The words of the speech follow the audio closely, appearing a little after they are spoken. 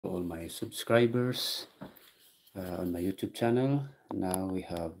all my subscribers on my YouTube channel. Now we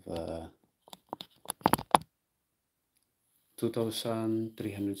have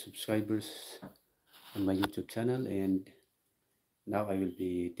 2,300 subscribers on my YouTube channel, and now I will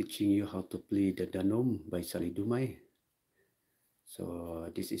be teaching you how to play the Danum by Salidumay. So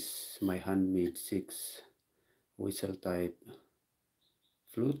this is my handmade 6 whistle type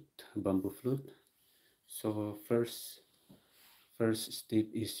flute, bamboo flute. So first step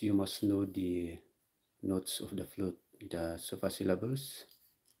is you must know the notes of the flute, the sofa syllables.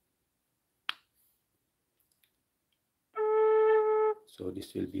 So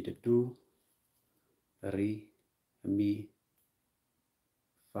this will be the do, re, mi,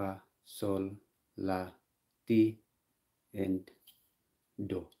 fa, sol, la, ti, and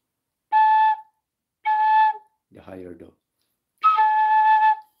do, the higher do.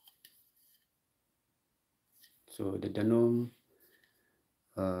 So the Danum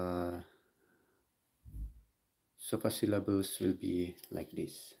sofa syllables will be like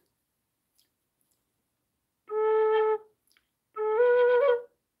this.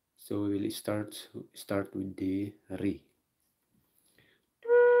 So we will start with the re.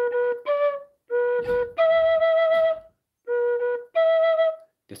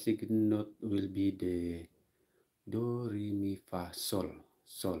 The second note will be the do, re, mi, fa, sol,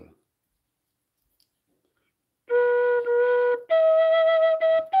 sol.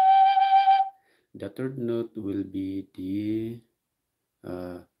 The third note will be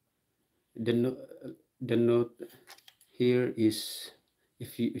uh, the no, the note here is,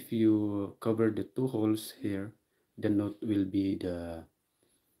 if you cover the 2 holes here, the note will be the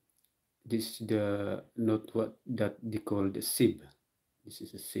note what that they call the sib. This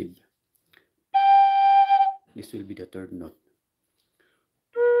is a sib. This will be the third note.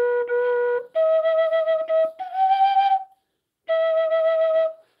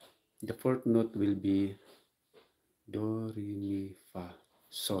 The fourth note will be do, re, mi, fa,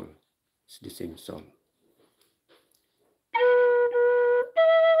 sol. It's the same sol.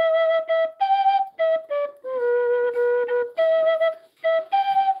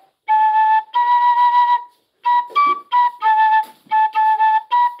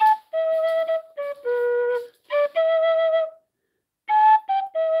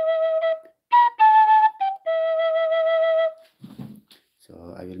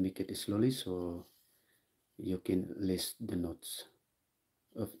 So I will make it slowly so you can list the notes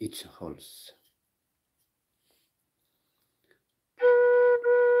of each holes.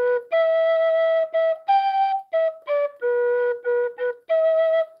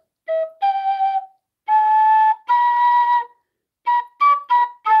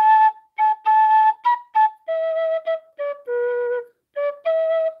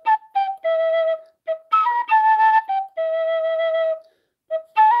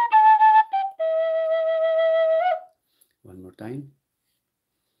 One more time.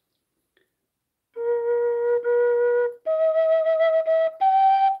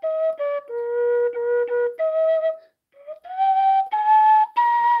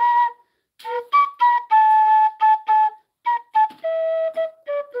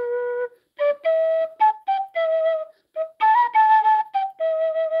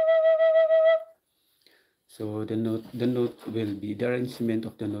 So the note will be, the arrangement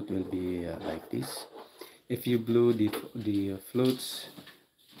of the note will be like this. If you blow the flutes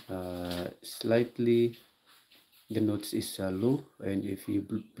slightly, the notes is low, and if you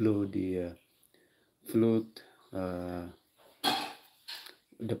blow the flute, the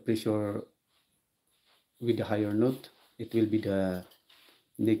pressure with the higher note, it will be the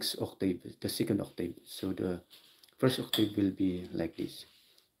next octave, the second octave. So the first octave will be like this.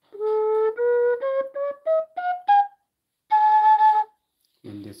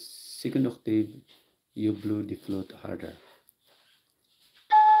 In the second octave, you blow the flute harder.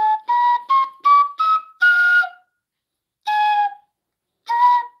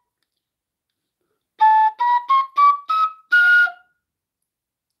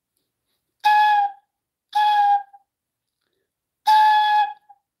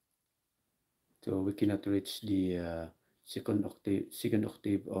 So we cannot reach the second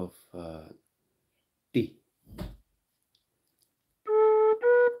octave of T.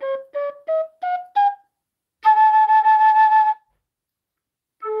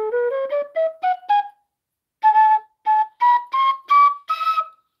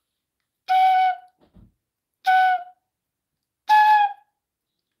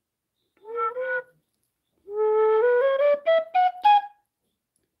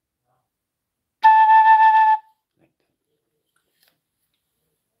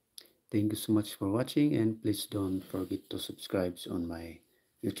 Thank you so much for watching, and please don't forget to subscribe on my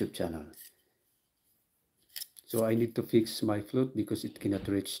YouTube channel. So I need to fix my flute because it cannot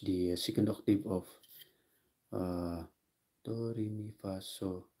reach the second octave of uh, do, re, mi, fa,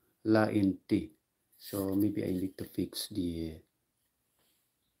 so, la, and ti. So maybe I need to fix the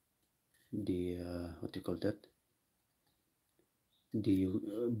what do you call that? The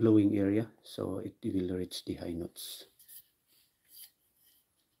blowing area, so it will reach the high notes.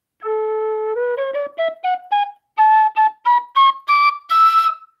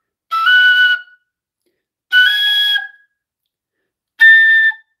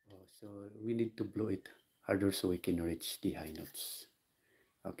 So we need to blow it harder so we can reach the high notes.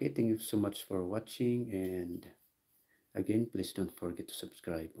 Okay, thank you so much for watching, and again, please don't forget to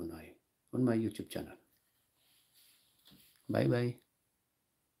subscribe on my YouTube channel. Bye bye.